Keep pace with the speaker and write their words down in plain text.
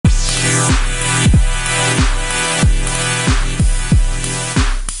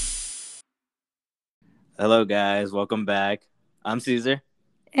Hello, guys. Welcome back. I'm Caesar,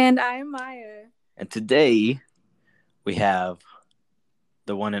 And I'm Maya. and today we have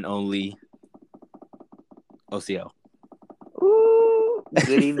the one and only OCL. Ooh,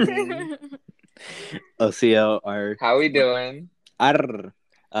 good evening. OCL, our How we doing? Arr.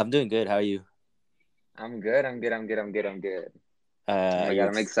 I'm doing good. How are you? I'm good. I'm good. Oh Are my you? God,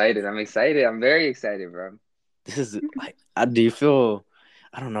 I'm excited. I'm very excited, bro. This is like. Do you feel?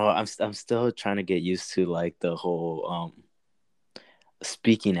 I don't know. I'm still trying to get used to like the whole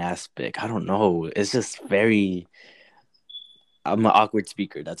speaking aspect. I don't know. It's just very. I'm an awkward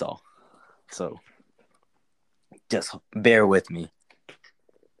speaker. That's all. So just bear with me.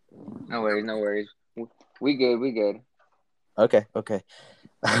 No worries. We good. Okay. Okay.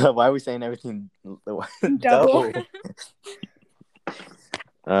 Why are we saying everything Double.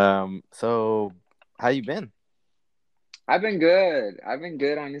 double? So how you been? I've been good,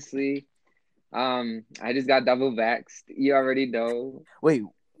 honestly. I just got double vaxxed. You already know. Wait,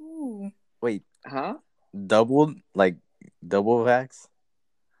 Ooh. wait, Huh? double vax?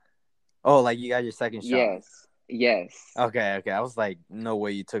 Oh, like you got your second shot. Yes. Okay, okay. I was like, no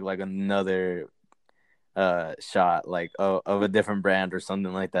way you took like another shot like of a different brand or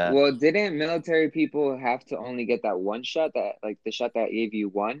something like that. Well, didn't military people have to only get that one shot that like the shot that gave you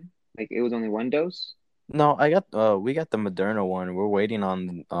one? Like it was only one dose? No, we got the Moderna one. We're waiting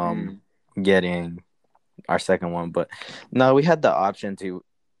on Mm. getting our second one, but no, we had the option to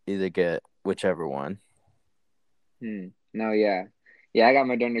either get whichever one. No, yeah. Yeah, I got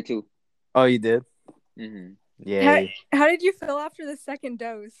Moderna too. Oh, you did? Hmm How, Yay. how did you feel after the second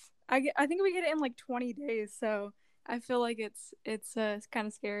dose? I think we get it in like 20 days, so I feel like it's kind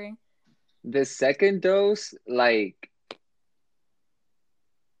of scary. The second dose, like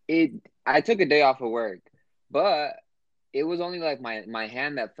it, I took a day off of work, but it was only like my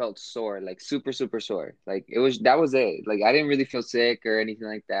hand that felt sore, like super sore. Like that was it. Like I didn't really feel sick or anything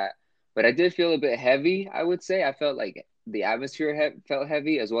like that, but I did feel a bit heavy. I would say I felt like the atmosphere felt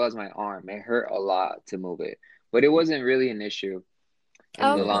heavy as well as my arm. It hurt a lot to move it, but it wasn't really an issue in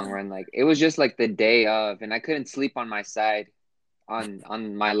the Okay. long run. Like it was just like the day of, and I couldn't sleep on my side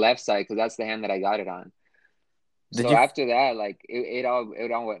on my left side because that's the hand that I got it on. Did So you after that, like it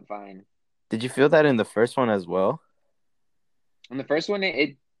all went fine. did you feel that in the first one as well? On the first one,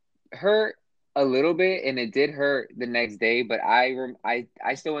 it hurt a little bit, and it did hurt the next day. But I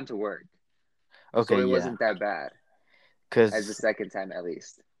still went to work, so Okay, it yeah. wasn't that bad as the Cuz second time at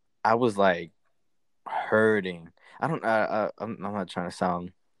least. I was like hurting. I don't I'm not trying to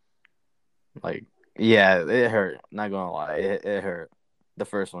sound like yeah, it hurt. Not going to lie. It hurt. The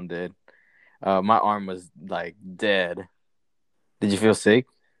first one did. My arm was like dead. Did you feel sick?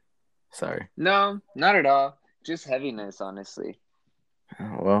 Sorry. No, not at all. Just heaviness, honestly.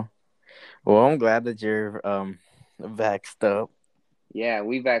 Oh, well, I'm glad that you're vaxxed up. Yeah,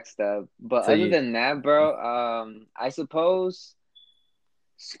 we vaxxed up. But So other you than that, bro, I suppose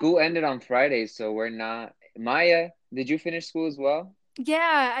school ended on Friday, so we're not. Maya, did you finish school as well?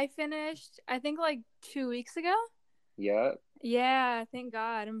 Yeah, I finished I think like 2 weeks ago. Yep. Yeah, thank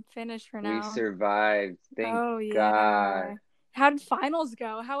God I'm finished for We now. survived. Thank Oh God. yeah. How did finals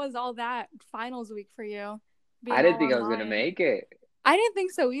go? How was all that finals week for you? I Being didn't all think I was gonna online. make it. I didn't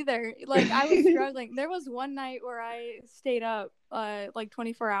think so either. Like I was struggling. There was one night where I stayed up like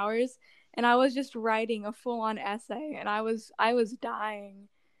 24 hours and I was just writing a full-on essay and I was dying.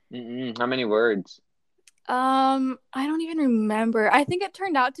 How many words? I don't even remember. I think it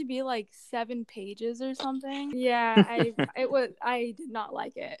turned out to be like 7 pages or something. Yeah, I did not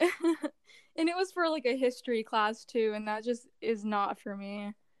like it. And it was for like a history class too, and that just is not for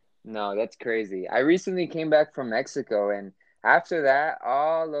me. No, that's crazy. I recently came back from Mexico, and after that,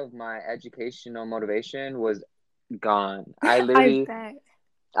 all of my educational motivation was gone. I bet.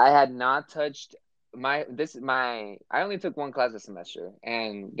 I had not touched my. I only took one class a semester,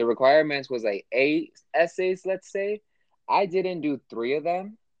 and the requirements was like 8 essays, let's say. I didn't do three of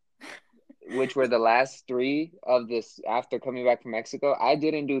them, which were the last three of this after coming back from Mexico. I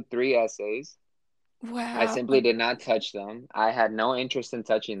didn't do three essays. I Wow. simply did not touch them. I had no interest in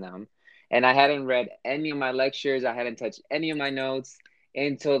touching them. And I hadn't read any of my lectures. I hadn't touched any of my notes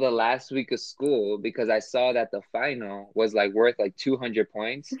until the last week of school because I saw that the final was like worth like 200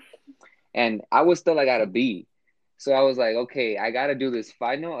 points. And I was still like at a B. So I was like, okay, I got to do this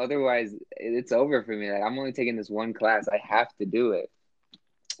final. Otherwise, it's over for me. Like, I'm only taking this one class. I have to do it.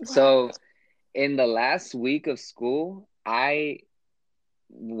 Wow. So in the last week of school, I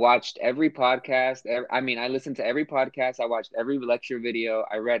watched every podcast. I listened to every podcast. I watched every lecture video.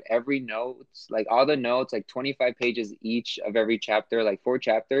 I read every notes, like all the notes, like 25 pages each of every chapter, like four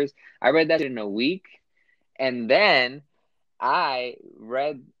chapters. I read that in a week. And then I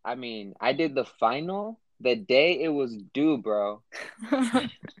did the final the day it was due, bro.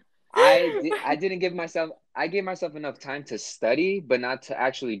 I didn't give myself, I gave myself enough time to study, but not to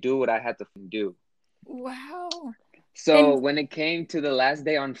actually do what I had to do. Wow. So And when it came to the last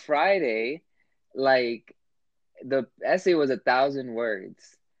day on Friday, like the essay was 1,000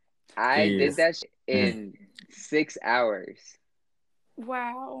 words. I did Jeez. that in 6 hours.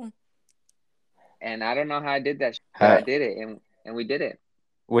 wow. And I don't know how I did that, but I How, did it, and we did it.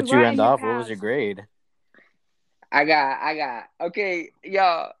 what you Right, end and you off? What was your passed. I grade? okay,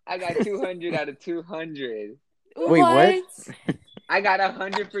 y'all, I got 200 out of 200. Wait, what? What? I got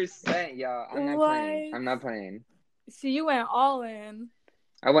 100%, y'all. I'm not playing. What? I'm not playing. So you went all in.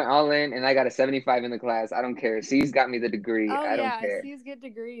 I went all in and I got a 75 in the class. I don't care. C's got me the degree. Oh I don't yeah, care. C's get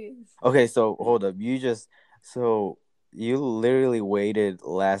degrees. Okay, so hold up. So you literally waited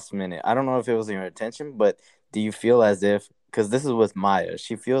last minute. I don't know if it was your intention, but do you feel as if, because this is with Maya,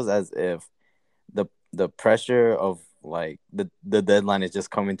 she feels as if the pressure of like the deadline is just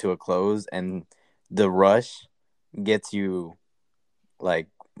coming to a close, and the rush gets you like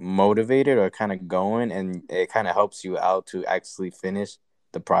motivated or kind of going, and it kind of helps you out to actually finish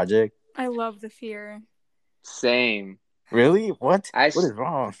the project. I love the fear. Same. Really? What? I What is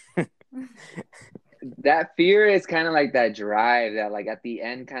wrong? That fear is kind of like that drive that like at the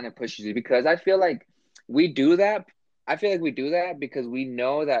end kind of pushes you, because I feel like we do that. I feel like we do that because we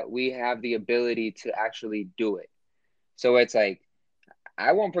know that we have the ability to actually do it. So it's like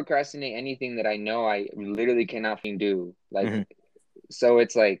I won't procrastinate anything that I know I literally cannot do. Like, Mhm. so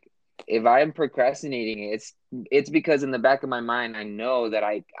it's like if I'm procrastinating it, it's because in the back of my mind I know that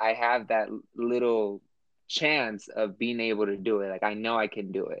I have that little chance of being able to do it. Like I know I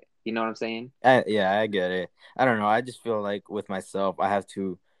can do it. You know what I'm saying? Yeah, I get it. I don't know. I just feel like with myself, I have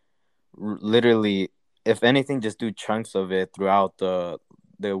to literally, if anything, just do chunks of it throughout the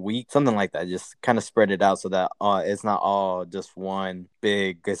week, something like that. Just kind of spread it out so that it's not all just one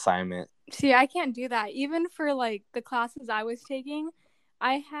big assignment. See, I can't do that. Even for like the classes I was taking,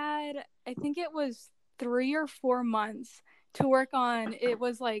 I think it was 3 or 4 months to work on. It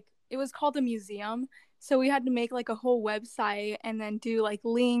was called a museum. So we had to make like a whole website and then do like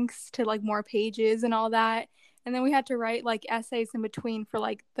links to like more pages and all that. And then we had to write like essays in between for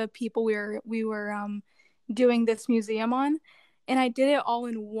like the people we were doing this museum on. And I did it all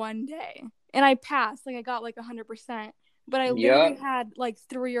in one day. And I passed. Like I got like 100%, but I literally Yep. had like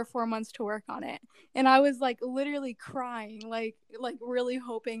 3 or 4 months to work on it. And I was like literally crying, like really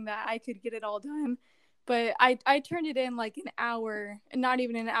hoping that I could get it all done. But I turned it in like an hour, not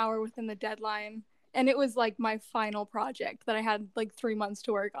even an hour within the deadline. And it was like my final project that I had like 3 months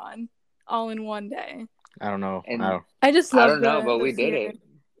to work on all in one day. I don't know. And I just I love don't know, but the we did fear. it.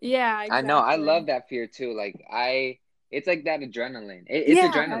 Yeah, I know. I exactly. love that fear too. Like it's like that adrenaline. It's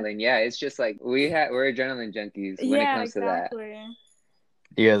Yeah. adrenaline. Yeah. It's just like we're adrenaline junkies when it Yeah, comes to that. exactly.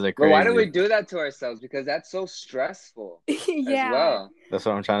 You guys are But why do we crazy. do that to ourselves? Because that's so stressful as Yeah. well. That's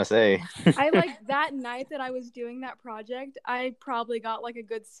what I'm trying to say. I like that night that I was doing that project, I probably got like a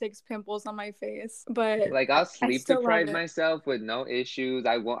good 6 pimples on my face, but Like I'll I sleep still love deprive it. myself with no issues.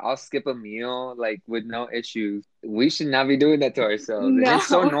 I'll skip a meal like with no issues. We should not be doing that to ourselves. And it's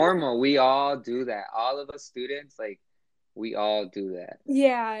so No. normal. We all do that. All of us students, like we all do that.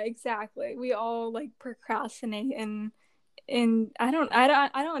 Yeah, exactly. We all like procrastinate and I don't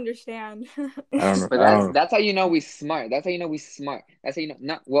understand. But I don't. that's how you know we smart. That's how you know we smart. That's how you know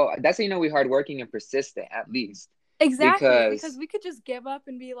not well, that's how you know we hardworking and persistent at least. Exactly, because Because we could just give up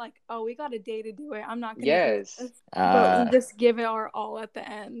and be like, "Oh, we got a day to do it. I'm not going to do yes, this." But we Uh, just give it our all at the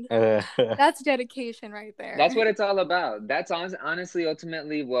end. uh, That's dedication right there. that's what it's all about. That's honestly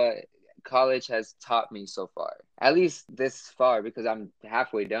ultimately what college has taught me so far. At least this far because I'm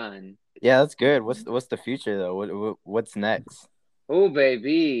halfway done. yeah, that's good. What's the future though? What's next? Oh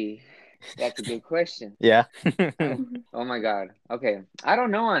baby. That's a good question. Yeah. Oh my God. Okay. I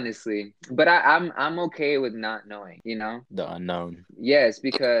don't know honestly, but I'm okay with not knowing, you know? The unknown. Yes,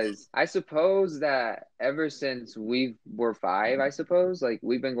 because I suppose that ever since we were five, I suppose, like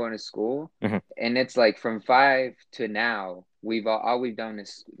we've been going to school, Mhm. and it's like from five to now, all we've done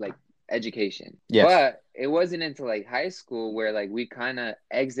is like education. Yes. But it wasn't until like high school where like we kind of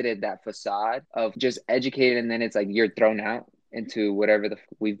exited that facade of just educated and then it's like you're thrown out. into whatever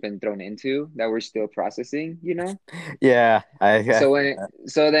we've been thrown into that we're still processing, you know? Yeah, I So feel when that.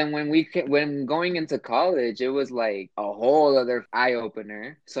 so then when going into college, it was like a whole other eye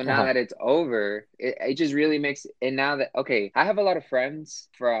opener. So now Uh-huh. that it's over, it just really makes. And now that, okay, I have a lot of friends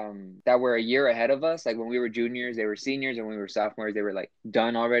from that were a year ahead of us. Like when we were juniors, they were seniors, and when we were sophomores, they were like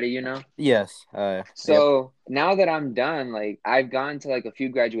done already, you know? Yes. Yep. So now that I'm done, like I've gone to like a few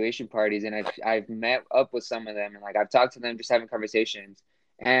graduation parties, and I've met up with some of them, and like I've talked to them, just having conversations,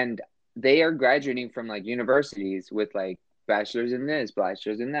 and they are graduating from like universities with like bachelors in this,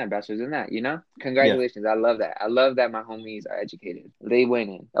 bachelors in that, bachelors in that, you know? Yeah. Congratulations. I love that. I love that my homies are educated. They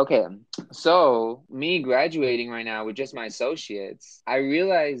winning. Okay. So me graduating right now with just my associates, I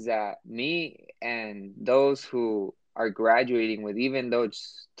realize that me and those who are graduating with even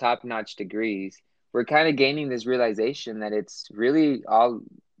those top-notch degrees, we're kind of gaining this realization that it's really all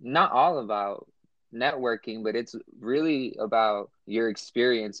not all about networking, but it's really about your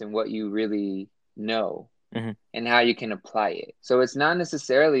experience and what you really know Hmm. and how you can apply it. So it's not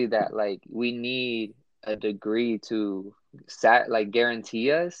necessarily that like we need a degree to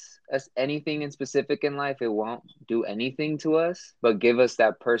guarantee us anything in specific in life. It won't do anything to us, but give us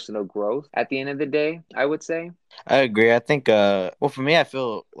that personal growth at the end of the day, I would say. I agree. I think well for me I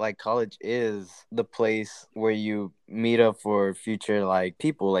feel like college is the place where you meet up for future like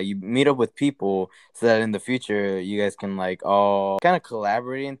people. Like you meet up with people so that in the future you guys can like all kind of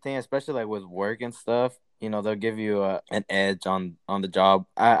collaborate and things, especially like with work and stuff. They'll give you an edge on the job.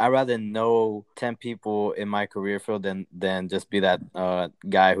 I rather know 10 people in my career field than just be that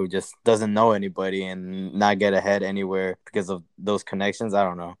guy who just doesn't know anybody and not get ahead anywhere because of those connections. I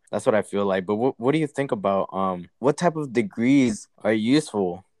don't know. That's what I feel like. But what do you think about what type of degrees are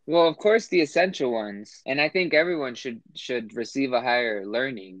useful? Well, of course, the essential ones, and I think everyone should receive a higher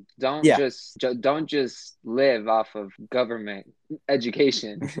learning. Don't Yeah. just live off of government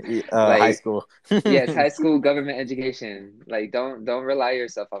education. High Like, school. yes, high school government education. Like, don't rely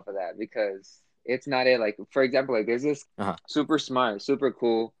yourself off of that because it's not it. Like, for example, like there's this Uh-huh. super smart, super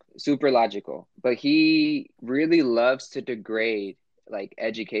cool, super logical, but he really loves to degrade like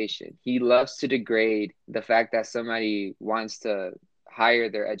education. He loves to degrade the fact that somebody wants to hire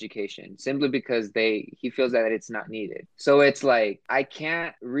their education simply because he feels that it's not needed. So it's like I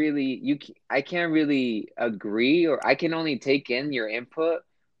can't really agree, or I can only take in your input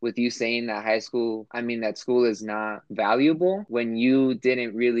with you saying that that school is not valuable when you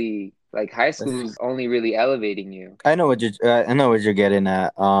didn't really like high That's school's only really elevating you. I know what you're getting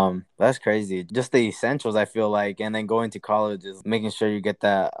at. That's crazy. Just the essentials, I feel like, and then going to college is making sure you get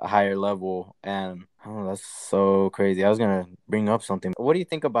that higher level. And oh, that's so crazy. I was gonna bring up something. What do you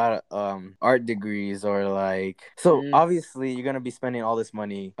think about art degrees or like? So Mm, obviously you're gonna be spending all this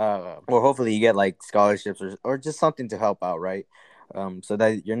money, or hopefully you get like scholarships or just something to help out, right? So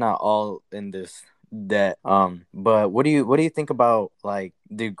that you're not all in this debt. But what do you think about like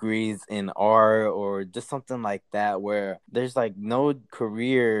degrees in art or just something like that where there's like no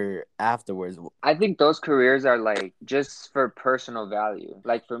career afterwards? I think those careers are like just for personal value.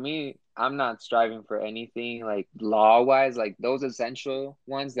 Like for me, I'm not striving for anything like law wise, like those essential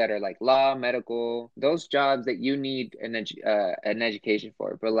ones that are like law, medical, those jobs that you need an education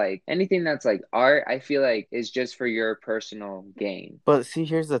for. But like anything that's like art, I feel like is just for your personal gain. But see,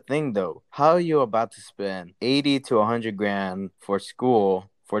 here's the thing though. How are you about to spend 80 to 100 grand for school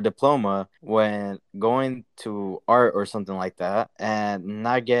for diploma when going to art or something like that and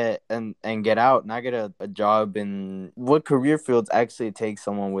not get and get out, not get a job in what career fields actually take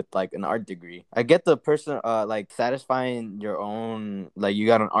someone with like an art degree? I get the person like satisfying your own like you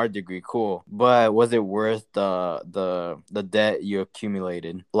got an art degree, cool. But was it worth the debt you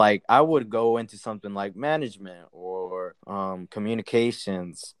accumulated? Like I would go into something like management or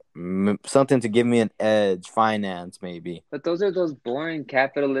communications, something to give me an edge, finance maybe. But those are those boring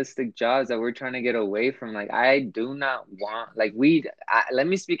capitalistic jobs that we're trying to get away from. Like, I do not want, like, let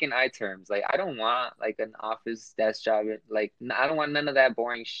me speak in I terms. Like, I don't want, like, an office desk job. Like, I don't want none of that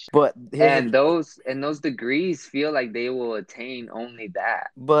boring shit. But here's the And those degrees feel like they will attain only that.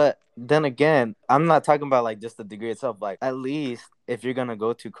 But then again, I'm not talking about like just the degree itself. Like at least if you're gonna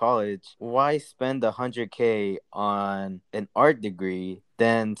go to college, why spend 100K on an art degree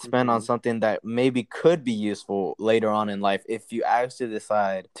than spend on Hmm. something that maybe could be useful later on in life if you actually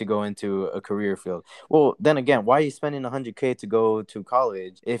decide to go into a career field? Well, then again, why are you spending 100K to go to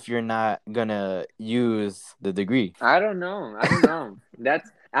college if you're not gonna use the degree? I don't know. I don't know.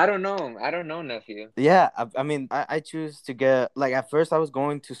 I don't know. I don't know, nephew. Yeah, I mean, I choose to get like at first I was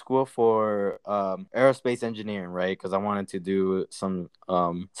going to school for aerospace engineering, right? Because I wanted to do something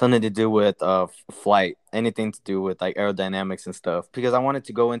to do with flight, anything to do with like aerodynamics and stuff. Because I wanted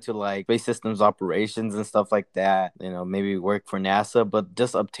to go into like space systems operations and stuff like that. You know, maybe work for NASA, but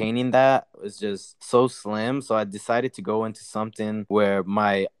just obtaining that was just so slim. So I decided to go into something where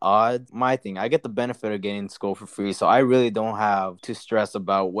my thing, I get the benefit of getting school for free, so I really don't have to stress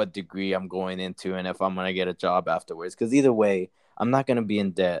about what degree I'm going into and if I'm gonna get a job afterwards. Because either way, I'm not gonna be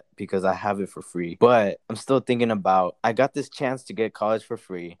in debt because I have it for free. But I'm still thinking about I got this chance to get college for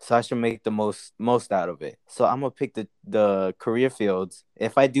free, so I should make the most out of it. So I'm gonna pick the career fields.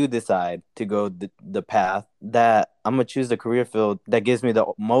 If I do decide to go the path that I'm gonna choose the career field that gives me the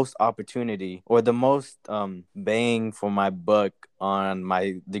most opportunity or the most bang for my buck on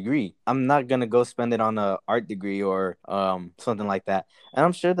my degree. I'm not gonna go spend it on a art degree or something like that. And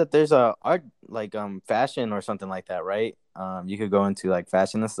I'm sure that there's a art like fashion or something like that, right? You could go into like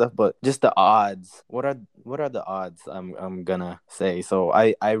fashion and stuff, but just the odds. What are the odds? I'm gonna say. So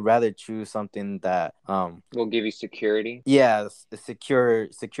I rather choose something that Will give you security. yeah,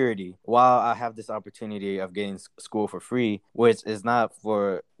 security while I have this opportunity of getting school for free, which is not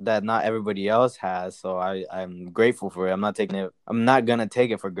for that not everybody else has. So I'm grateful for it. I'm not gonna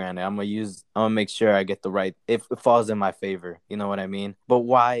take it for granted. I'm gonna make sure I get the right if it falls in my favor. You know what I mean? But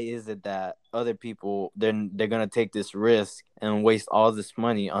why is it that other people they're gonna take this risk and waste all this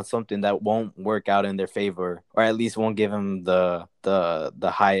money on something that won't work out in their favor, or at least won't give them the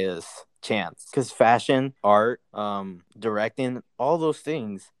highest chance? Because fashion, art, directing, all those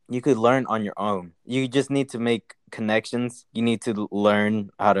things you could learn on your own. You just need to make connections. You need to learn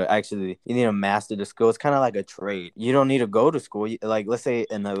how to actually, you need to master the skill. It's kind of like a trade. You don't need to go to school. Like, let's say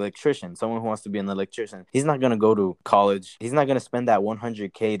an electrician, someone who wants to be an electrician, he's not going to go to college. He's not going to spend that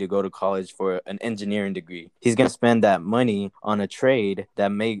 100K to go to college for an engineering degree. He's going to spend that money on a trade that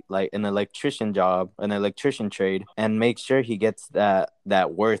make like an electrician job, an electrician trade, and make sure he gets that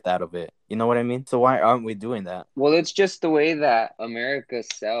worth out of it. You know what I mean? So why aren't we doing that? Well, it's just the way that America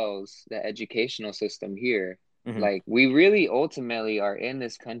sells the educational system here. Mm-hmm. Like, we really ultimately are in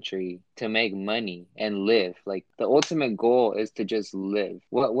this country to make money and live. Like, the ultimate goal is to just live.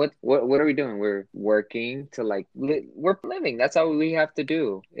 What are we doing? We're working to like we're living. That's all we have to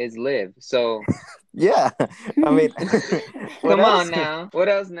do is live. So, Yeah, I mean, what come on else? now. What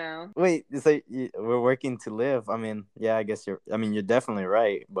else now? Wait, so we're working to live. I mean, yeah, I guess you're. I mean, you're definitely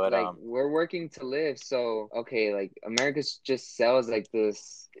right. But Like, we're working to live. So, okay, like America just sells like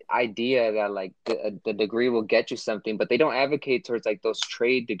this idea that like the degree will get you something, but they don't advocate towards like those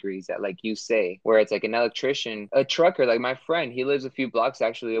trade degrees that like you say, where it's like an electrician, a trucker. Like my friend, he lives a few blocks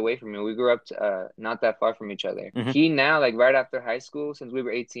actually away from me. We grew up not that far from each other. Mhm. He now, like right after high school, since we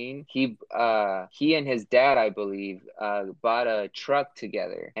were 18, he and his dad, I believe, bought a truck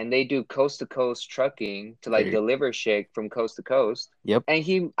together, and they do coast to coast trucking to like There you- deliver shit from coast to coast. Yep,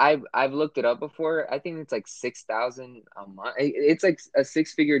 And I've looked it up before. I think it's like 6,000 a month. It's like a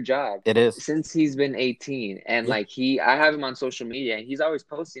six-figure job it is. since he's been 18. And Yeah, like I have him on social media, and he's always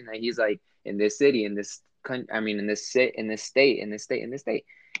posting that he's like in this city, in this country, I mean, in this state, in this state, in this state, in this state.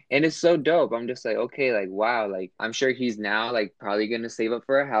 And it's so dope. I'm just like, okay, like wow, like I'm sure he's now like probably gonna save up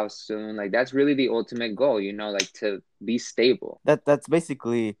for a house soon. Like that's really the ultimate goal, like to be stable. that's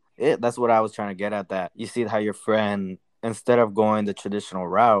basically it. That's what I was trying to get at. That you see how your friend, instead of going the traditional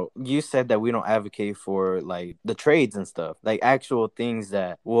route, you said that we don't advocate for like the trades and stuff, like actual things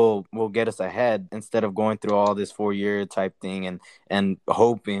that will get us ahead instead of going through all this 4 year type thing and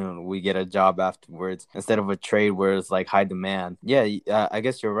hoping we get a job afterwards instead of a trade where it's like high demand. Yeah, I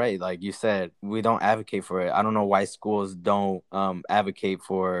guess you're right. Like you said, we don't advocate for it. I don't know why schools don't advocate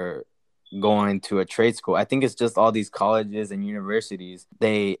for going to a trade school. I think it's just all these colleges and universities.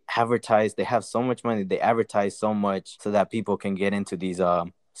 They advertise, they have so much money, they advertise so much so that people can get into these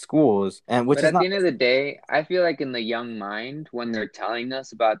schools, and which But is at the not. end of the day, I feel like in the young mind, when they're telling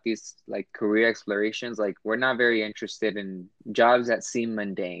us about these like career explorations, like we're not very interested in jobs that seem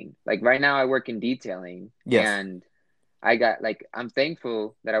mundane. Like right now, I work in detailing, Yes, and I got like I'm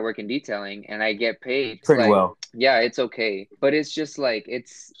thankful that I work in detailing and I get paid. It's pretty like, well. yeah, it's okay. But it's just like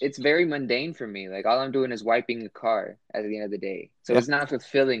it's very mundane for me. Like all I'm doing is wiping a car at the end of the day. So Yep, it's not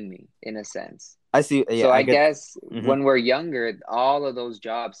fulfilling me in a sense. I see. So Yeah, I I get. guess Hmm. when we're younger, all of those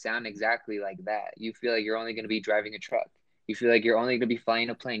jobs sound exactly like that. You feel like you're only going to be driving a truck. You feel like you're only going to be flying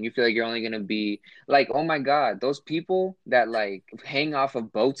a plane. You feel like you're only going to be like, oh my God, those people that like hang off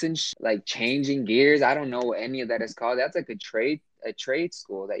of boats and like changing gears. I don't know what any of that is called. That's like a trade. a trade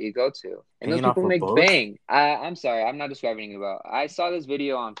school that you go to, and those Hanging off people a make boat? bang. I'm sorry, I'm not describing it well. I saw this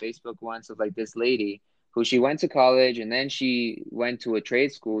video on Facebook once of like this lady who she went to college and then she went to a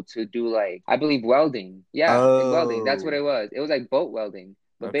trade school to do like I believe welding. Yeah, welding. That's what Oh, it was. It was like boat welding.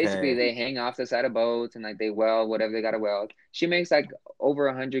 But basically, okay. they hang off the side of boats and like they weld whatever they gotta weld. She makes like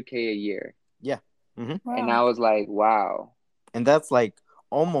over 100K a year, Yeah. Hmm. and Wow. I was like, wow. And that's like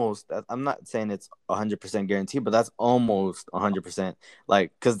almost, I'm not saying it's 100% guaranteed, but that's almost 100%.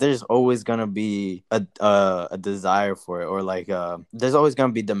 Like, because there's always going to be a desire for it, or like there's always going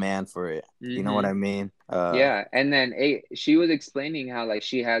to be demand for it. You know what Mm-hmm. I mean? Yeah, and then she was explaining how like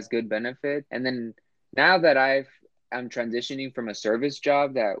she has good benefit, and then now that I'm transitioning from a service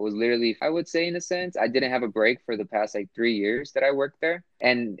job that was literally, I would say in a sense, I didn't have a break for the past like 3 years that I worked there,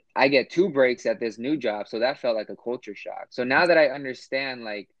 and I get two breaks at this new job, so that felt like a culture shock. So now that I understand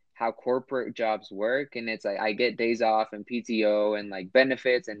like how corporate jobs work, and it's like I get days off and PTO and like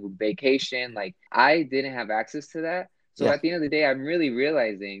benefits and vacation, like I didn't have access to that. So yeah. at the end of the day, I'm really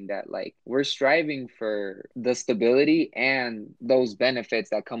realizing that like we're striving for the stability and those benefits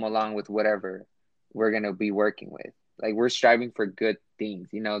that come along with whatever we're going to be working with. Like we're striving for good things,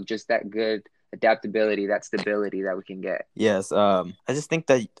 you know, just that good adaptability, that stability that we can get. Yes, I just think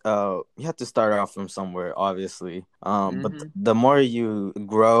that you have to start off from somewhere, obviously. But Mm-hmm. the more you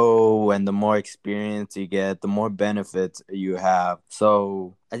grow and the more experience you get, the more benefits you have.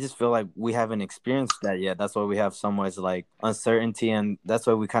 So I just feel like we haven't experienced that yet. That's why we have so much like uncertainty, and that's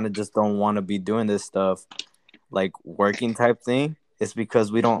why we kind of just don't want to be doing this stuff, like working type thing. It's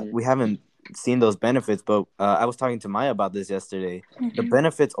because Mm-hmm. we haven't seen those benefits. But I was talking to Maya about this yesterday. The Mhm.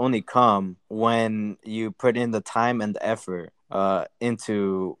 benefits only come when you put in the time and the effort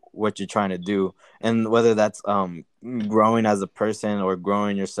into what you're trying to do, and whether that's growing as a person or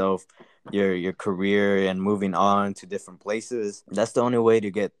growing yourself, your career, and moving on to different places. That's the only way to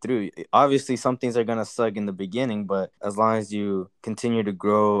get through. Obviously some things are gonna suck in the beginning, but as long as you continue to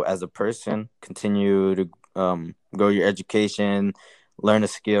grow as a person, continue to grow your education, learn a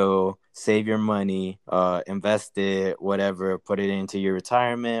skill, save your money, invest it, whatever, put it into your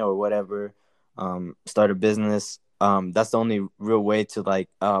retirement or whatever, start a business. That's the only real way to like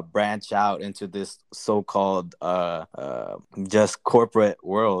branch out into this so-called just corporate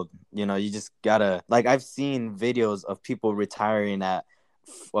world. You know, you just gotta, like, I've seen videos of people retiring at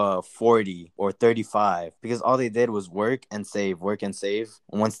 40 or 35 because all they did was work and save.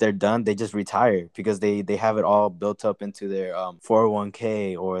 Once they're done, they just retire because they have it all built up into their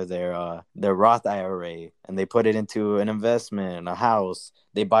 401k or their Roth IRA, and they put it into an investment, a house.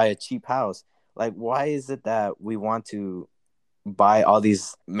 They buy a cheap house. Like, why is it that we want to buy all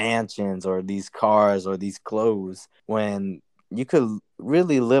these mansions or these cars or these clothes when you could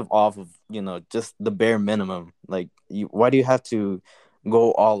really live off of, just the bare minimum? Like, why do you have to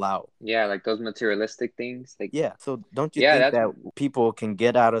go all out? Yeah, like those materialistic things. Like, Yeah. So don't you yeah, think that's that people can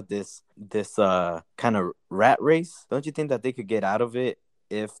get out of this kind of rat race? Don't you think that they could get out of it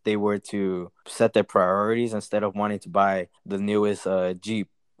if they were to set their priorities instead of wanting to buy the newest Jeep,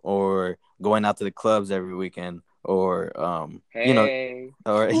 or going out to the clubs every weekend, or hey.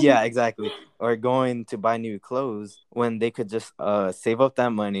 or yeah, exactly, or going to buy new clothes when they could just save up that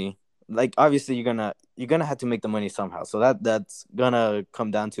money? Like, obviously you're gonna have to make the money somehow, so that's gonna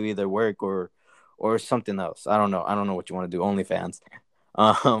come down to either work or something else. I don't know what you want to do. OnlyFans.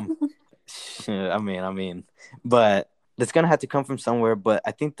 um I mean, but it's gonna have to come from somewhere. But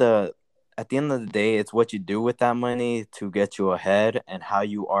I think at the end of the day, it's what you do with that money to get you ahead, and how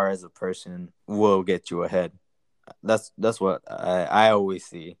you are as a person will get you ahead. That's what I always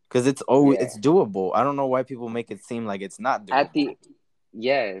see, because Yeah. it's doable. I don't know why people make it seem like it's not At doable. the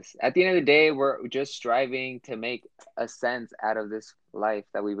Yes, at the end of the day, we're just striving to make a sense out of this life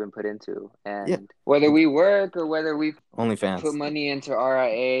that we've been put into. Yeah. And whether we work or whether we put OnlyFans. money into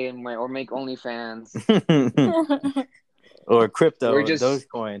RIA or make OnlyFans, Or we're crypto, just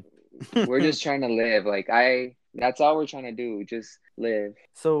Dogecoin. we're just trying to live. That's all we're trying to do, just live.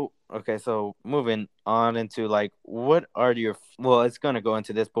 So, okay, so moving on into like, what are your, well, it's going to go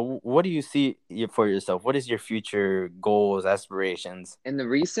into this, but what do you see for yourself? What is your future goals, aspirations? In the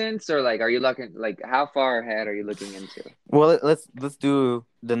recents, or like, are you looking like how far ahead are you looking into? Well, let's do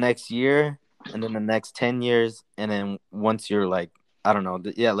the next year, and then the next 10 years, and then once you're like, I don't know,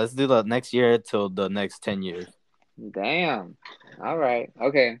 yeah, let's do the next year till the next 10 years. Damn. All right.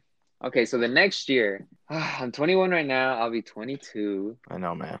 Okay. Okay. So the next year, I'm 21 right now. I'll be 22. I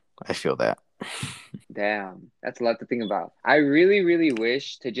know, man. I feel that. Damn, that's a lot to think about. I really, really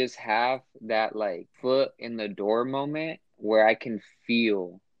wish to just have that like foot in the door moment where I can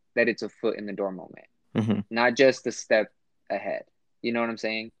feel that it's a foot in the door moment, Hmm. not just a step ahead. You know what I'm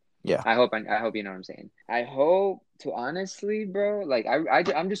saying? Yeah. I hope you know what I'm saying. I hope to honestly, bro, like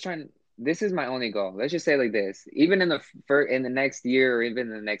I'm just trying. This is my only goal. Let's just say like this. Even in in the next year or even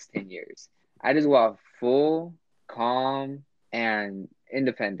in the next 10 years, I just want full calm and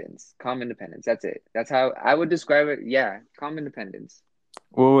independence. Calm independence. That's it. That's how I would describe it. Yeah, calm independence.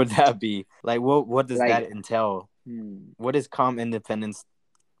 What would that be? Like, what does that Like, entail? hmm, What is calm independence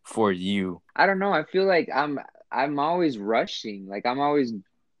for you? I don't know. I feel like I'm always rushing. Like I'm always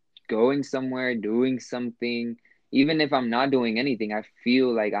going somewhere, doing something. Even if I'm not doing anything, I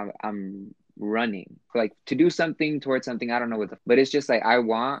feel like I'm running. Like to do something towards something, I don't know what but it's just like I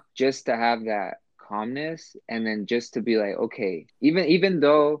want just to have that calmness and then just to be like, okay, even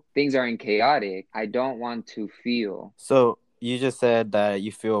though things are in chaotic, I don't want to feel. So you just said that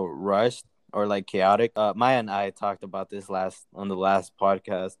you feel rushed or like chaotic. Maya and I talked about this last on the last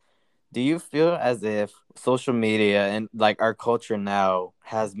podcast. Do you feel as if social media and like our culture now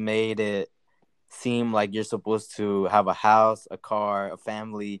has made it seem like you're supposed to have a house, a car, a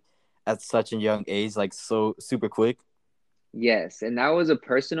family at such a young age, like so super quick? Yes, and that was a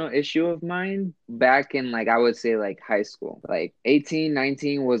personal issue of mine back in like I would say like high school. Like 18,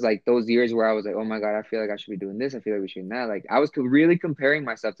 19 was like those years where I was like, "Oh my God, I feel like I should be doing this. I feel like we should do that." Like I was really comparing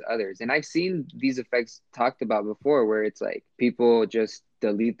myself to others. And I've seen these effects talked about before where it's like people just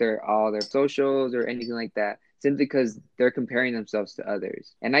delete their all their socials or anything like that simply because they're comparing themselves to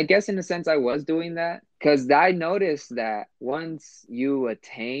others. And I guess in a sense I was doing that because I noticed that once you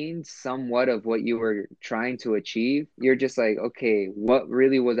attain somewhat of what you were trying to achieve, you're just like, okay, what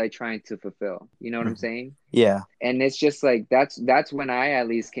really was I trying to fulfill? You know what I'm Mhm. saying? Yeah. And it's just like that's when I at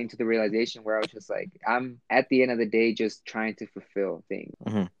least came to the realization where I was just like, I'm at the end of the day just trying to fulfill things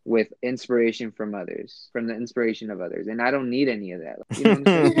Mhm. with inspiration from others, from the inspiration of others, and I don't need any of that. You know what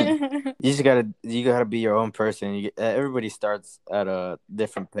I'm saying? You gotta be your own person. Everybody starts at a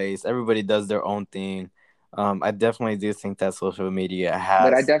different pace. Everybody does their own thing. I definitely do think that social media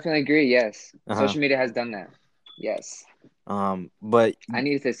But I has. definitely agree. Yes, Uh-huh. social media has done that. Yes, But I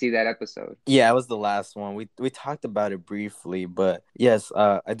needed to see that episode. yeah, it was the last one. We talked about it briefly, but yes,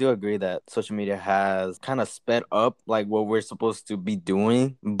 I do agree that social media has kind of sped up like what we're supposed to be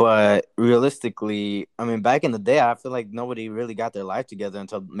doing. But realistically, I mean, back in the day, I feel like nobody really got their life together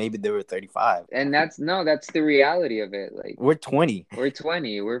until maybe they were 35. And that's no, that's the reality of it. Like We're 20. we're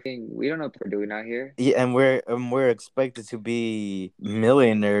 20, we don't know what we're doing out here. Yeah, and we're expected to be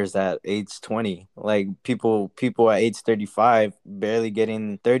millionaires at age 20. Like people at age 35 barely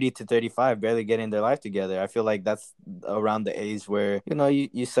getting 30 to 35 barely getting their life together. I feel like that's around the age where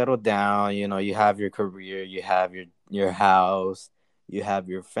you settle down, you have your career, you have your house, you have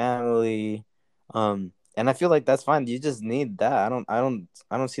your family. And I feel like that's fine. You just need that. I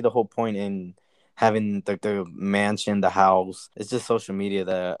don't see the whole point in having the mansion, the house. It's just social media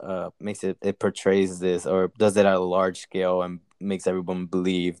that makes it portrays this or does it at a large scale and makes everyone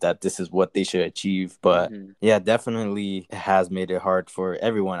believe that this is what they should achieve. But Hmm. yeah, definitely it has made it hard for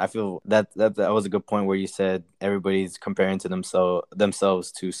everyone. I feel that was a good point where you said everybody's comparing to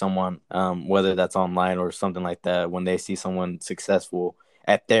themselves to someone, whether that's online or something like that. When they see someone successful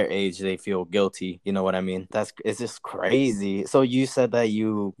at their age, they feel guilty. You know what I mean? It's just crazy. So you said that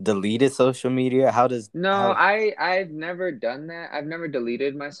you deleted social media. How does No, how I've never done that. I've never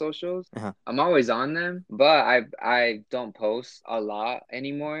deleted my socials. uh I'm always on them, but I don't post a lot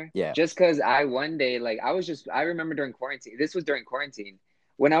anymore. yeah. Just because I one day like I remember during quarantine. This was during quarantine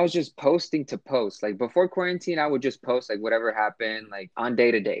when I was just posting to post. Like before quarantine, I would just post like whatever happened like on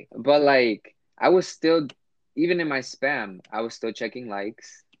day to day. But like I was still even in my spam, I was still checking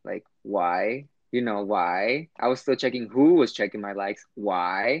likes. Like why? You know why? I was still checking who was checking my likes.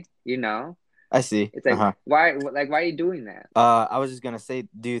 Why? You know? I see. It's like why are you doing that? I was just gonna say,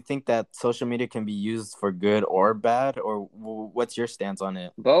 do you think that social media can be used for good or bad, or what's your stance on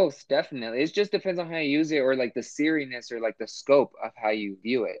it? Both, definitely. It just depends on how you use it or like the seriousness or like the scope of how you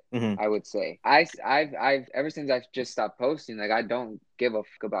view it. Hmm. I would say. I've ever since I've just stopped posting, like I don't give a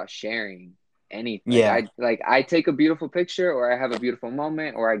fuck about sharing anything. Yeah. Like I take a beautiful picture or I have a beautiful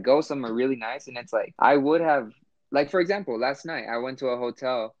moment or I go somewhere really nice and it's like I would have like for example, last night I went to a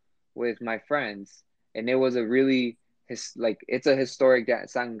hotel with my friends and it was a really like it's a historic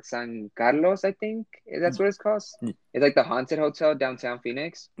San Carlos, I think that's what it's called. It's like the haunted hotel downtown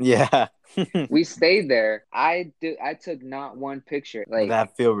Phoenix. Yeah. We stayed there. I took not one picture. Would Like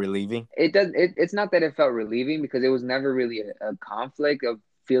that feel relieving? it's not that it felt relieving because it was never really a conflict of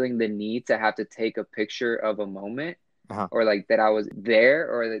feeling the need to have to take a picture of a moment. or like that I was there,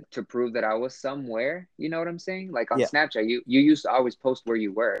 or to prove that I was somewhere. You know what I'm saying? Like on Yeah. Snapchat, you used to always post where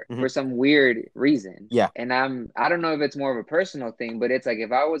you were for some weird reason. Yeah. And I don't know if it's more of a personal thing, but it's like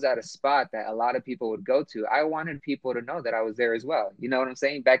if I was at a spot that a lot of people would go to, I wanted people to know that I was there as well. You know what I'm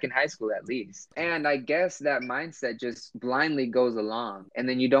saying? Back in high school, at least. And I guess that mindset just blindly goes along, and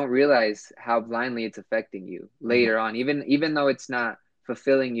then you don't realize how blindly it's affecting you later on, even though it's not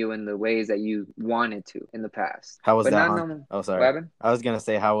fulfilling you in the ways that you wanted to in the past. How was But that, not huh? no. Oh, sorry. What happened? I was gonna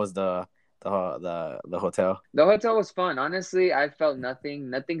say, how was the hotel? The hotel was fun. Honestly, I felt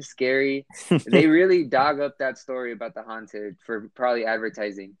nothing scary. They really dog up that story about the haunted for probably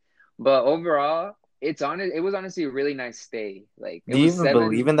advertising. But overall, it was honestly a really nice stay. Like it Do you was even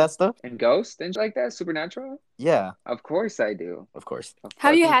believe in 7 that stuff? and ghosts and shit like that, supernatural. Yeah, Of course I do. of course. Of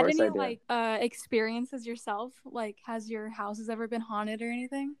Have you fucking had course any I do. like experiences yourself? Like, has your houses ever been haunted or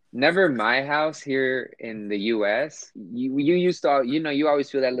anything? Never my house here in the U.S. You used to, you always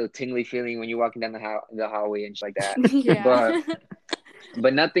feel that little tingly feeling when you're walking down the hallway and shit like that. Yeah.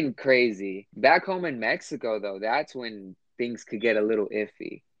 But nothing crazy. Back home in Mexico, though, that's when things could get a little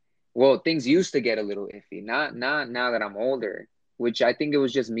iffy. Well, things used to get a little iffy. Not now that I'm older, which I think it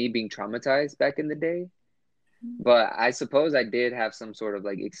was just me being traumatized back in the day. But I suppose I did have some sort of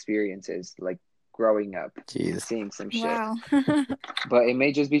like experiences, like growing up, Jeez. seeing some shit. Wow. But it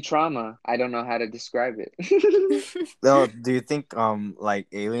may just be trauma. I don't know how to describe it. No, do you think like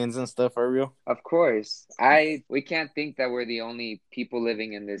aliens and stuff are real? Of course. We can't think that we're the only people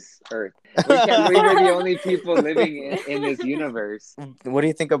living in this earth. We can't believe we're the only people living in this universe. What do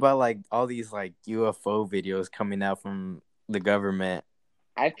you think about like all these like UFO videos coming out from the government?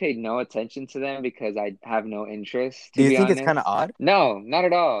 I paid no attention to them because I have no interest, to Do you be think honest. it's kind of odd? No, not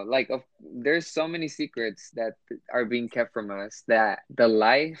at all. Like, there's so many secrets that are being kept from us, that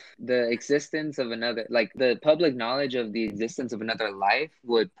the existence of another, like the public knowledge of the existence of another life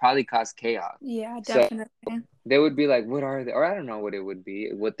would probably cause chaos. Yeah, So definitely. they would be like, what are they? Or I don't know what it would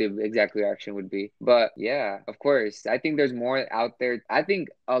be, what the exact reaction would be. But yeah, of course. I think there's more out there. I think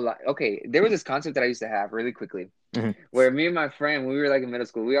a lot. Okay, there was this concept that I used to have really quickly. Where me and my friend, when we were like in middle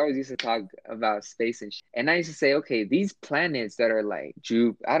school, we always used to talk about space and shit. And I used to say, okay, these planets that are like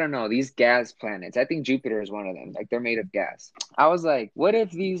I don't know, these gas planets. I think Jupiter is one of them. Like they're made of gas. I was like, what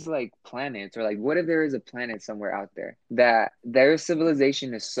if these like planets, or like what if there is a planet somewhere out there that their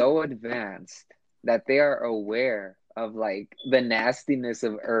civilization is so advanced that they are aware of like the nastiness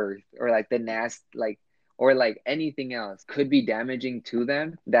of Earth, or like or like anything else could be damaging to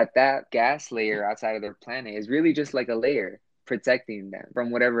them, that gas layer outside of their planet is really just like a layer protecting them from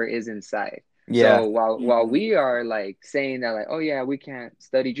whatever is inside. Yeah. So while we are like saying that like, oh yeah, we can't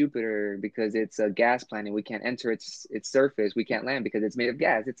study Jupiter because it's a gas planet, we can't enter its surface, we can't land because it's made of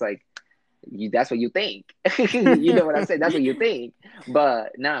gas. It's like, that's what you think. You know what I'm saying? That's what you think.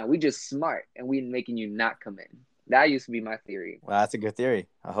 But nah, we just smart, and we making you not come in. That used to be my theory. Well, that's a good theory.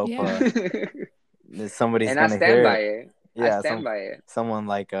 I hope somebody's and I gonna stand hear by it. it. Yeah, I stand by it. someone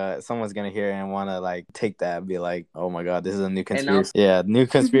like someone's gonna hear it and want to like take that and be like, oh my god, this is a new conspiracy. Yeah, new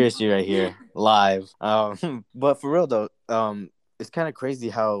conspiracy right here, live. But for real though, it's kind of crazy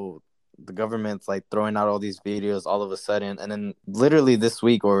how the government's like throwing out all these videos all of a sudden, and then literally this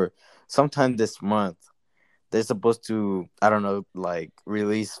week or sometime this month, they're supposed to, I don't know, like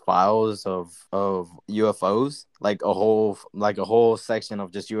release files of UFOs, like a whole section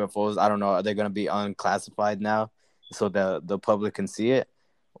of just UFOs. I don't know, are they gonna be unclassified now so the public can see it?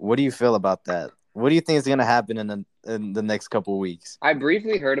 What do you feel about that? What do you think is gonna happen in the next couple of weeks? I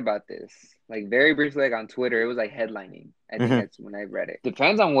briefly heard about this, like very briefly, like on Twitter. It was like headlining. I think that's when I read it.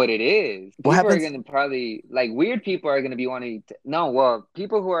 Depends on what it is. People are gonna probably, like, weird people are gonna be wanting to. No, well,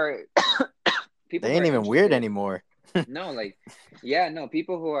 people who are people they ain't even weird anymore. No, like, yeah, no,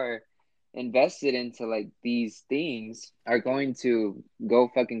 people who are invested into like these things are going to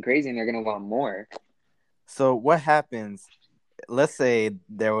go fucking crazy, and they're gonna want more. So what happens? Let's say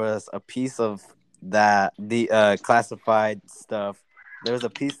there was a piece of the classified stuff. There was a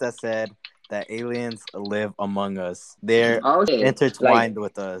piece that said that aliens live among us. They're intertwined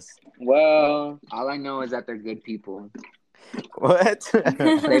with us. Well, all I know is that they're good people. What?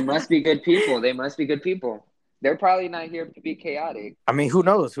 They must be good people. They must be good people. They're probably not here to be chaotic. I mean, who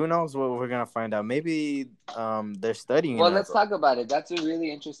knows? Who knows what we're gonna find out? Maybe they're studying. Well, let's talk about it. That's a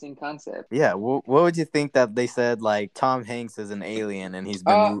really interesting concept. Yeah. What would you think that they said like Tom Hanks is an alien and he's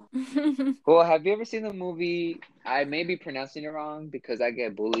been? Well, have you ever seen the movie? I may be pronouncing it wrong because I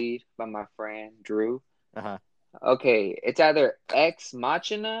get bullied by my friend Drew. Okay, it's either Ex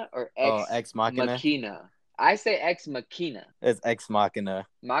Machina or Ex Machina. I say Ex Machina. It's Ex Machina.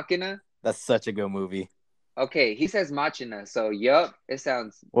 Machina? That's such a good movie. Okay, he says Machina, so yup, it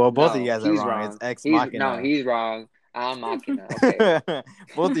sounds Well, both of you no, guys are he's wrong. It's wrong. Ex He's no, Machina. he's wrong. I'm Machina. Okay.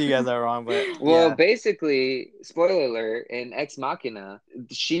 Both of you guys are wrong, but Well, yeah. basically, spoiler alert, in Ex Machina,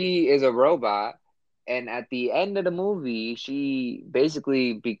 she is a robot, and at the end of the movie, she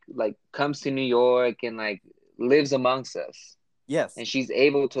basically like comes to New York and like lives amongst us. Yes. And she's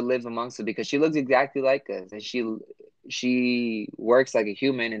able to live amongst us because she looks exactly like us, and she works like a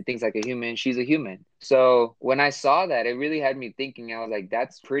human and thinks like a human. She's a human. So when I saw that, it really had me thinking. I was like,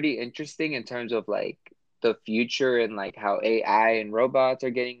 that's pretty interesting in terms of like the future and like how AI and robots are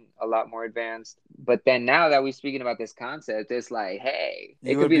getting a lot more advanced. But then now that we're speaking about this concept, it's like, hey, it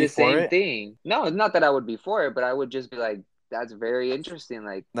You could would be be the for same it? thing. No, it's not that I would be for it, but I would just be like, that's very interesting.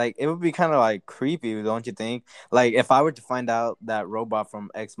 Like it would be kind of like creepy, don't you think? Like if I were to find out that robot from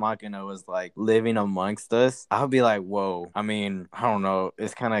Ex Machina was like living amongst us, I would be like, whoa. I mean, I don't know.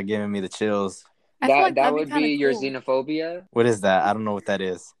 It's kind of giving me the chills. I feel like that that'd be would kind be of your cool. xenophobia. What is that? I don't know what that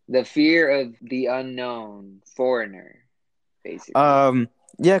is. The fear of the unknown, foreigner, basically. Um,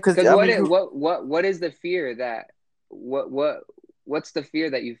 yeah, because Because I mean, what is the fear that what's the fear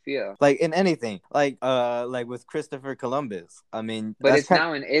that you feel? like in anything, like with Christopher Columbus. I mean, But that's it's kind.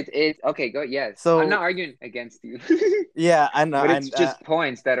 now in it. Okay, go. Yes, I'm So not arguing against you, yeah, I know. but it's just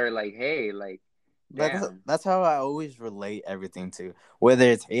points that are like, hey, like, damn. That's how I always relate everything to, whether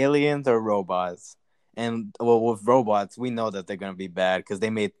it's aliens or robots. And well, with robots, we know that they're gonna be bad because they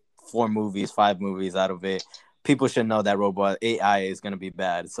made 4 movies, 5 movies out of it. People should know that robot AI is gonna be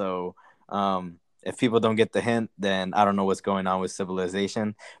bad. So, if people don't get the hint, then I don't know what's going on with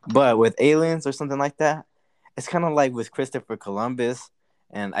civilization. But with aliens or something like that, it's kind of like with Christopher Columbus,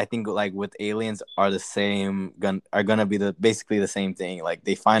 and I think like with aliens are the same. Are gonna be the basically the same thing. Like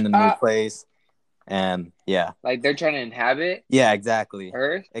they find a new Uh place and yeah. like they're trying to inhabit Yeah, exactly.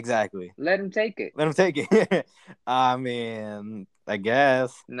 Earth. Exactly. Let them take it. Let him take it. I mean, I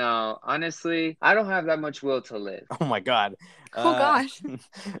guess. No, honestly, I don't have that much will to live. Oh my god. Oh Uh gosh.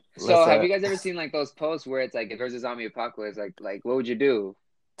 So, let's have you guys ever seen like those posts where it's like, if there's a zombie apocalypse, like what would you do?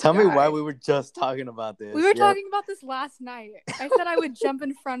 tell me why Die. we were just talking about We this. were Yep. talking about this last night. I said I would jump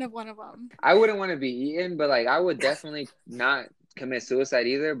in front of one of them. I wouldn't want to be eaten, but like I would definitely not commit suicide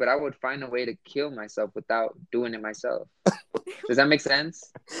either, but I would find a way to kill myself without doing it myself. Does that make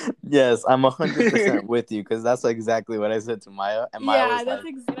sense? Yes, I'm 100% with you because that's exactly what I said to Maya, and Maya Yeah, was that's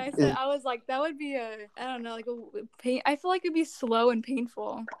like, exactly. I said I was like that would be a I don't know like a pain. I feel like it'd be slow and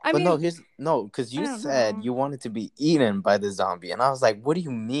painful. I but mean, no, because I you don't said know. you wanted to be eaten by the zombie, and I was like, what do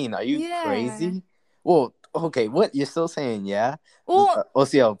you mean? Are you Yeah. crazy? Well, okay, what you're still saying? Yeah. Well,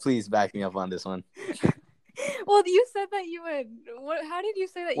 OCL, please back me up on this one. well, you said that you would. What? How did you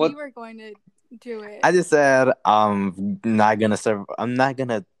say that What you were going to do it? I just said I'm not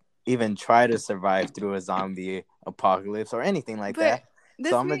gonna even try to survive through a zombie apocalypse or anything like But that. So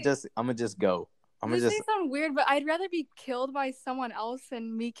this may I'm gonna just go. I'm gonna this may just sound weird, but I'd rather be killed by someone else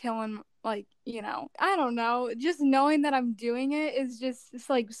than me killing like I don't know. Just knowing that I'm doing it is just it's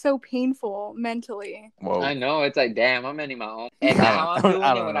like so painful mentally. whoa. I know, it's like, damn, I'm ending my own, and now I'm I doing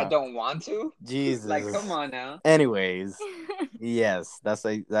it don't when I know. don't want to. Like, Jesus. come on now. Anyways, yes, that's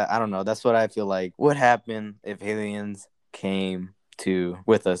like that. I don't know. That's what I feel like would happen if aliens came to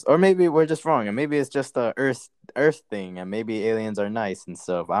with us, or maybe we're just wrong, and maybe it's just a Earth thing, and maybe aliens are nice and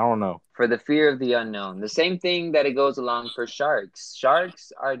stuff. I don't know. For the fear of the unknown, the same thing that it goes along for sharks.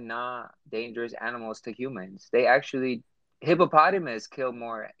 Sharks are not dangerous animals to humans. They actually hippopotamus kill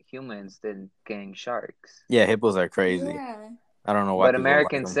more humans than gang sharks. Yeah, hippos are crazy. Yeah. I don't know why But people like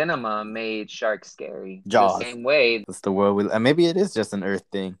American them. cinema made sharks scary. The Jaws. same way. That's the world we. Maybe it is just an Earth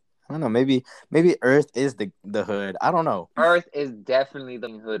thing. I don't know. Maybe Earth is the hood. I don't know. Earth is definitely the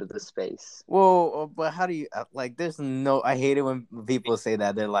hood of the space. Well, but how do you like? There's no. I hate it when people say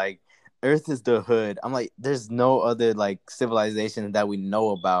that. They're like, Earth is the hood. I'm like, there's no other like civilization that we know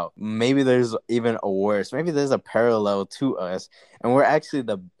about. Maybe there's even a worse. Maybe there's a parallel to us, and we're actually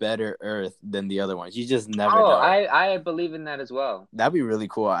the better Earth than the other ones. You just never Oh, know. I believe in that as well. That'd be really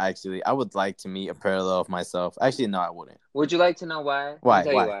cool. Actually, I would like to meet a parallel of myself. Actually, no, I wouldn't. Would you like to know why? Let me Why?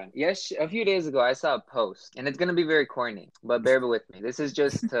 tell you Why? why. Yes, a few days ago I saw a post, and it's gonna be very corny, but bear with me. This is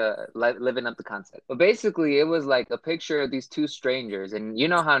just to living up the concept. But basically, it was like a picture of these two strangers, and you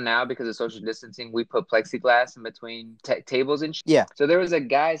know how now because of social distancing, we put plexiglass in between tables and. Yeah. So there was a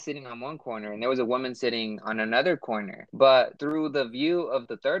guy sitting on one corner, and there was a woman sitting on another corner. But through the view of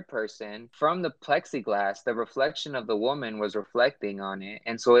the third person, from the plexiglass, the reflection of the woman was reflecting on it,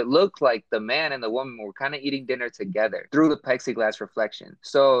 and so it looked like the man and the woman were kind of eating dinner together through the plexiglass reflection.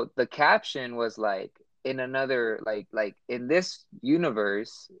 So the caption was like, in another like in this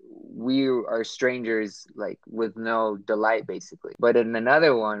universe we are strangers like with no delight basically, but in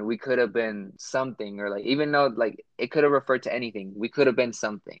another one we could have been something, or like even though like it could have referred to anything, we could have been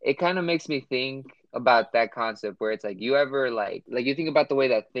something. It kind of makes me think about that concept where it's like you ever like you think about the way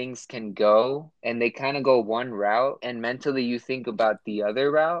that things can go and they kind of go one route and mentally you think about the other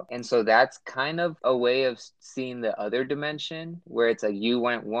route, and so that's kind of a way of seeing the other dimension where it's like you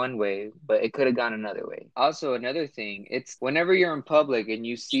went one way but it could have gone another way. Also another thing, it's whenever you're in public and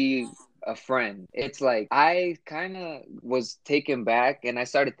you see a friend, it's like I kind of was taken back and I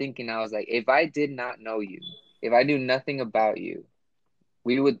started thinking, I was like, if I did not know you, if I knew nothing about you,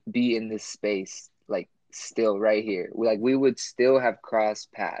 we would be in this space like still right here, like we would still have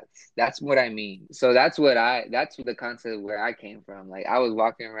crossed paths. That's what I mean. So that's the concept where I came from. Like I was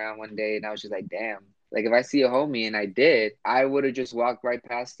walking around one day and I was just like, damn, like if I see a homie, and I did, I would have just walked right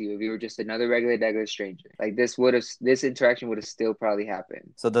past you if you were just another regular stranger. Like this interaction would have still probably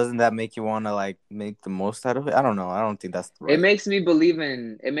happened. So doesn't that make you want to like make the most out of it? I don't know. I don't think that's the It right. makes me believe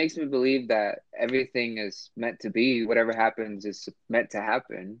that everything is meant to be. Whatever happens is meant to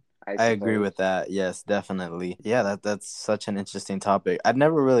happen, I I agree suppose. with that. Yes, definitely. Yeah, that's such an interesting topic. I've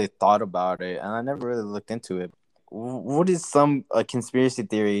never really thought about it, and I never really looked into it. What is some conspiracy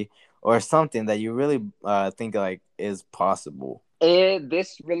theory or something that you really think like is possible?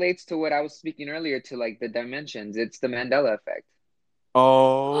 This relates to what I was speaking earlier to, like the dimensions. It's the Mandela effect.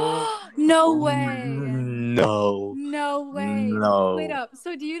 Oh No way. no, No way. Wait no! up.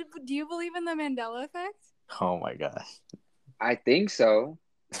 So do you believe in the Mandela effect? Oh my gosh! I think so.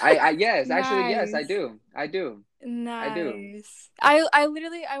 I yes, actually yes, I Nice. do. I do. I do. Nice. I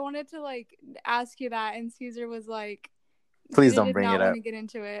literally I wanted to like ask you that, and Caesar was like Please don't did bring it not want up. to get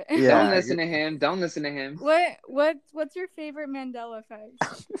into it. Don't Yeah. listen to him. Don't listen to him. What's your favorite Mandela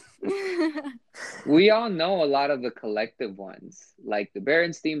effect? We all know a lot of the collective ones, like the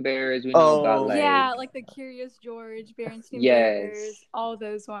Berenstein Bears. We know about Oh, Yeah, like the Curious George, Berenstain Bears, yes. all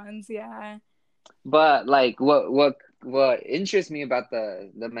those ones. Yeah. But like what interests me about the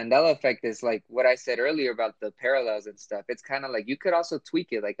Mandela effect is like what I said earlier about the parallels and stuff. It's kind of like you could also tweak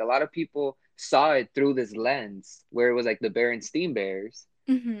it. Like a lot of people saw it through this lens where it was like the Berenstein Bears,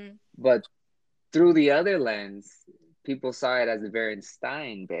 Hmm. but through the other lens, people saw it as the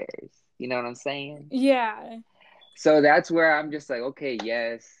Berenstein Bears. You know what I'm saying? Yeah. So that's where I'm just like, okay,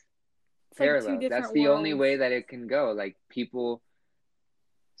 yes, It's like two parallels. That's different the only worlds. way that it can go. Like people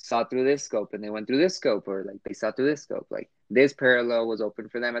saw through this scope and they went through this scope, or like they saw through this scope, like this parallel was open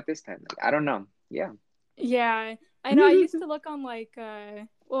for them at this time. Like I don't know. Yeah. Yeah. I know I used to look on like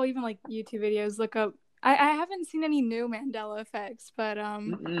well even like YouTube videos, look up I haven't seen any new Mandela effects, but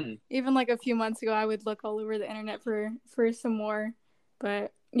Mm-mm. even like a few months ago I would look all over the internet for some more.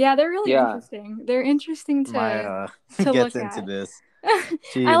 But yeah, they're really Yeah. interesting. They're interesting my to gets look into at. this.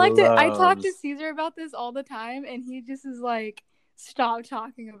 She I like to I talk to loves. Caesar about this all the time and he just is like stop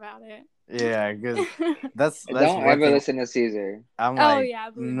talking about Yeah, because it. that's Don't one ever thing. listen to Caesar. I'm Oh like, yeah,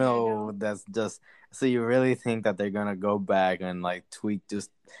 believe me, I no, don't. that's just. So you really think that they're gonna go back and like tweak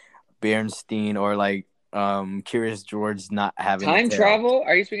just Bernstein or like Curious George not having a Time tail? travel?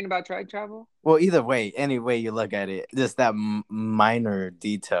 Are you speaking about time travel? Well, either way, any way you look at it, just that minor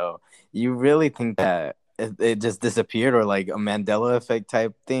detail, you really think that it just disappeared, or like a Mandela effect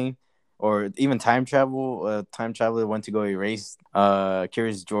type thing, or even time travel? Time traveler went to go erase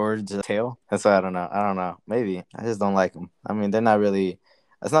Curious George's tail. That's why I don't know. I don't know. Maybe I just don't like them. I mean, they're not really.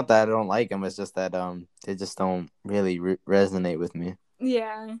 It's not that I don't like them. It's just that they just don't really resonate with me.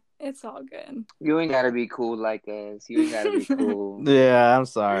 Yeah, it's all good. You ain't gotta be cool like us. You ain't gotta be cool. Yeah, I'm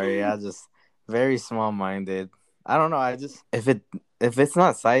sorry. I just very small minded. I don't know. I just if it's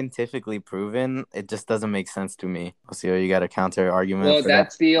not scientifically proven, it just doesn't make sense to me. So you got a counter argument Well, for that?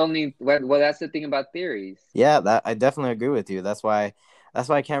 that's the only well, that's the thing about theories. Yeah, that I definitely agree with you. That's why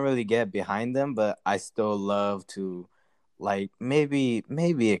I can't really get behind them, but I still love to like maybe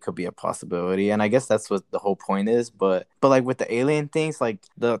it could be a possibility. And I guess that's what the whole point is, but like with the alien things, like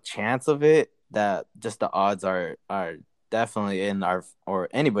the chance of it that just the odds are definitely in our or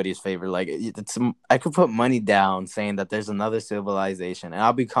anybody's favor. Like it's I could put money down saying that there's another civilization and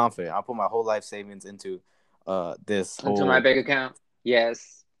I'll be confident. I'll put my whole life savings into this Into my whole. bank account.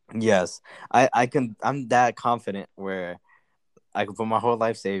 Yes. Yes, I'm that confident where I can put my whole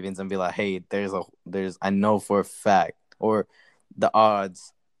life savings and be like, hey, there's I know for a fact, or the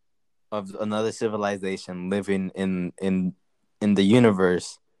odds of another civilization living in the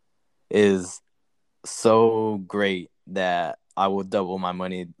universe is so great that I will double my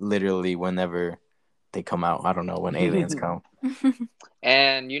money literally whenever they come out. I don't know when aliens come.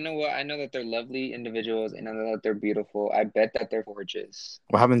 And you know what? I know that they're lovely individuals, and I know that they're beautiful. I bet that they're gorgeous.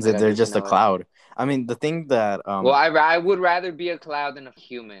 What happens Like, if I they're just just a know it. cloud? I mean, the thing that Well, I would rather be a cloud than a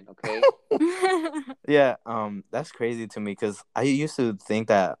human. Okay. yeah, that's crazy to me because I used to think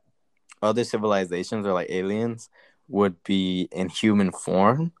that other civilizations or like aliens would be in human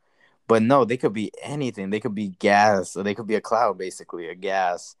form, but no, they could be anything. They could be gas, or they could be a cloud, basically a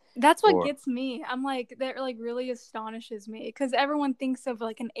gas. That's what Or gets me. I'm like, that like really astonishes me because everyone thinks of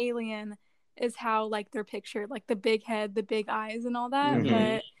like an alien is how like they're pictured, like the big head, the big eyes, and all that. Mhm.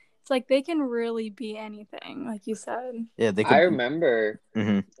 But it's like they can really be anything, like you said. yeah, they I could. remember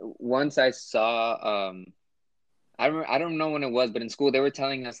Mhm. once I saw I don't know when it was, but in school they were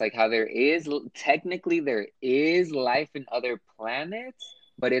telling us like how there is life in other planets,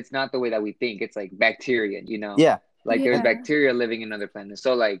 but it's not the way that we think. It's like bacteria, you know? Yeah, Like there's Yeah. bacteria living in other planets.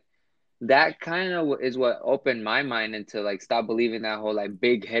 So like that kind of is what opened my mind into like stop believing that whole like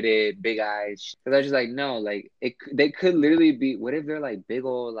big headed, big eyes. Because I was just like, no, like they could literally be. What if they're like big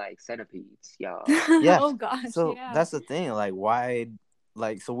old like centipedes, y'all? yeah. Oh gosh, So yeah. that's the thing. Like, why?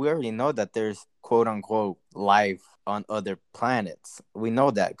 Like, so we already know that there's quote unquote life on other planets. We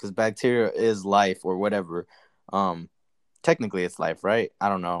know that because bacteria is life or whatever. Technically, it's life, right? I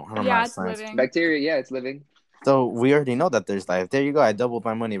don't know. I'm Yeah, not a it's science. living. Bacteria, yeah, it's living. So we already know that there's life. There you go. I doubled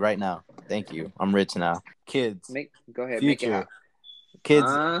my money right now. Thank you. I'm rich now. Kids, Go ahead, make it future, hot.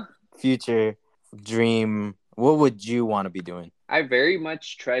 kids, future, dream. What would you want to be doing? I very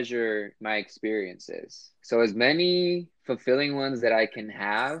much treasure my experiences. So as many fulfilling ones that I can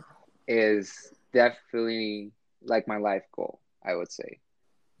have is definitely like my life goal, I would say.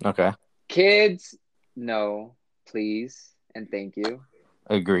 Okay. Kids, no, please, and thank you.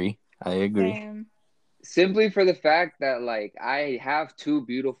 Agree. I agree. Same. Simply for the fact that like I have a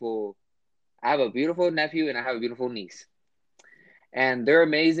beautiful nephew and I have a beautiful niece. And they're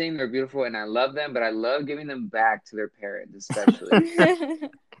amazing, they're beautiful, and I love them, but I love giving them back to their parents, especially.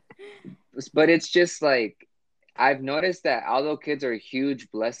 But it's just like I've noticed that although kids are a huge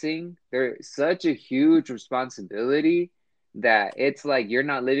blessing, they're such a huge responsibility that it's like you're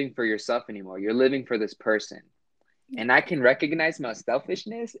not living for yourself anymore. You're living for this person. And I can recognize my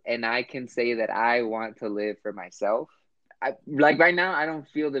selfishness and I can say that I want to live for myself. I like right now I don't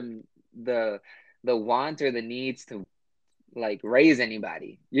feel the the want or the needs to like raise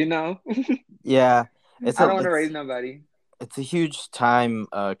anybody, you know? Yeah, it's I a don't want to raise it's nobody. it's a huge time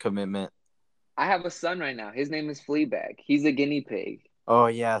commitment. I have a son right now. His name is Fleabag. He's a guinea pig. Oh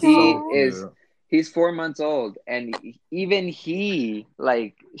yeah, He so Aw. is cute. he's 4 months old and even he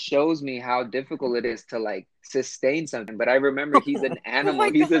like shows me how difficult it is to like sustain something. But I remember he's an Oh animal.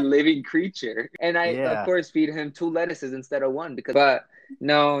 my He's a god. living creature. And I of Yeah. course feed him 2 lettuces instead of one because but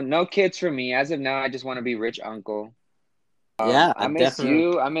no kids for me. As of now, I just want to be rich uncle. Yeah, I I miss definitely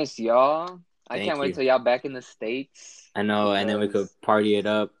you. I miss y'all. I can't thank wait you. till y'all back in the States I know, and then we could because party it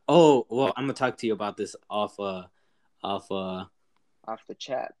up. Oh, well, I'm gonna talk to you about this off off the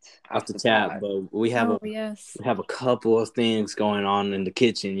chat, off off the the chat, pod. but we have Oh yes. a couple of things going on in the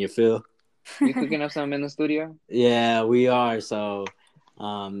kitchen, you feel? You cooking up something in the studio? Yeah, we are. So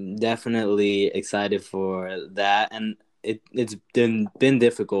definitely excited for that. And it's been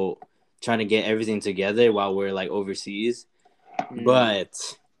difficult trying to get everything together while we're like overseas.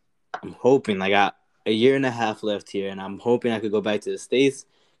 But I'm hoping I got a year and a half left here, and I'm hoping I could go back to the States.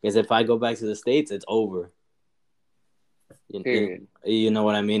 Because if I go back to the States, it's over. Period. You know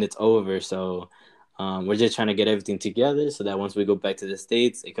what I mean? It's over. So we're just trying to get everything together so that once we go back to the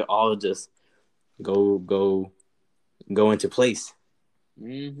States, it could all just go into place.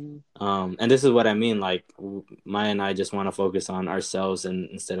 And this is what I mean. Like Maya and I just want to focus on ourselves and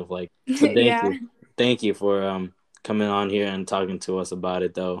instead of like. But Yeah. thank you for coming on here and talking to us about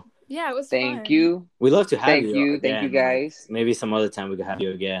it, though. Yeah, it was Thank fun. you. We love to have Thank you you. Thank you again. Like guys. maybe some other time we could have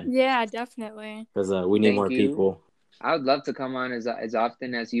you again Yeah, definitely. because we need Thank more you. people. I would love to come on as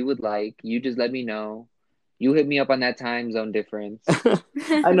often as you would like. You just let me know. You hit me up on that time zone difference.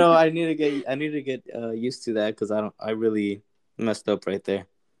 I know. I need to get used to that because I really messed up right there.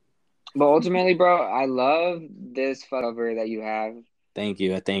 But ultimately, bro, I love this cover that you have. Thank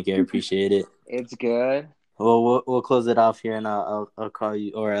you. I appreciate it. It's good. Well, we'll close it off here, and I'll call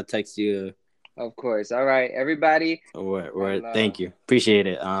you or I'll text you. Of course. All right, everybody. Or thank you. Appreciate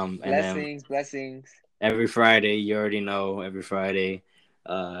it. And then Blessings. every Friday, you already know. Every Friday,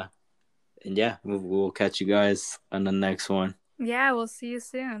 and yeah, we'll catch you guys on the next one. Yeah, we'll see you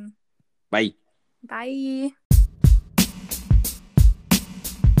soon. Bye. Bye.